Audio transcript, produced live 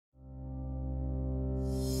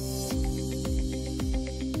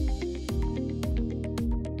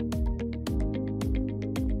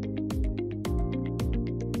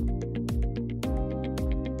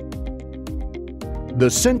The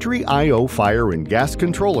SENTRY I/O Fire and Gas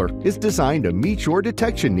Controller is designed to meet your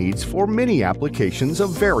detection needs for many applications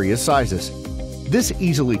of various sizes. This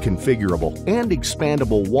easily configurable and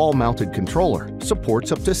expandable wall-mounted controller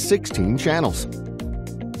supports up to 16 channels.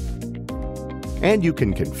 And you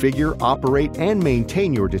can configure, operate, and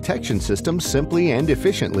maintain your detection system simply and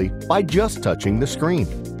efficiently by just touching the screen.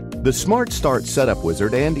 The Smart Start Setup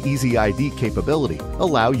Wizard and Easy ID capability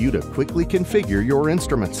allow you to quickly configure your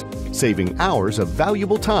instruments, saving hours of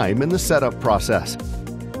valuable time in the setup process.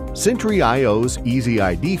 SENTRY I/O's Easy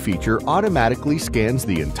ID feature automatically scans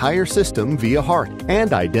the entire system via HART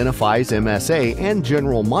and identifies MSA and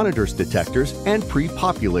general monitors detectors and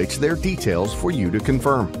pre-populates their details for you to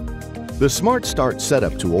confirm. The Smart Start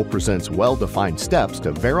Setup tool presents well-defined steps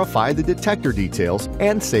to verify the detector details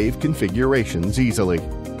and save configurations easily.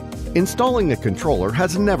 Installing a controller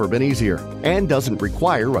has never been easier and doesn't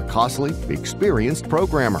require a costly, experienced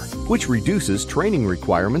programmer, which reduces training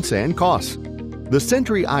requirements and costs. The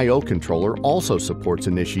SENTRY I/O controller also supports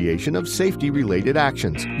initiation of safety-related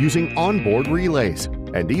actions using onboard relays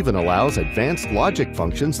and even allows advanced logic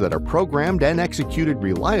functions that are programmed and executed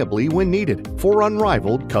reliably when needed for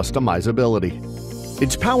unrivaled customizability.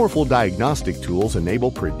 Its powerful diagnostic tools enable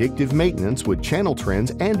predictive maintenance with channel trends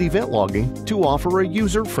and event logging to offer a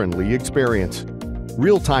user-friendly experience.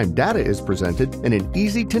 Real-time data is presented in an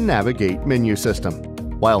easy-to-navigate menu system,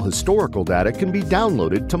 while historical data can be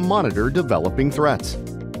downloaded to monitor developing threats.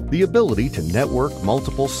 The ability to network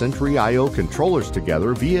multiple SENTRY I/O controllers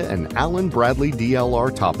together via an Allen Bradley DLR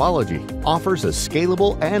topology offers a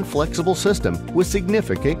scalable and flexible system with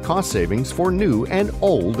significant cost savings for new and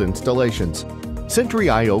old installations. SENTRY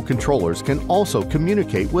I/O controllers can also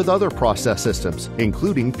communicate with other process systems,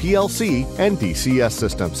 including PLC and DCS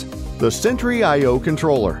systems. The SENTRY I/O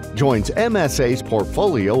controller joins MSA's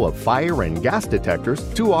portfolio of fire and gas detectors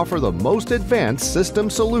to offer the most advanced system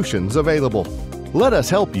solutions available. Let us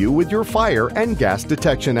help you with your fire and gas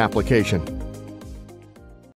detection application.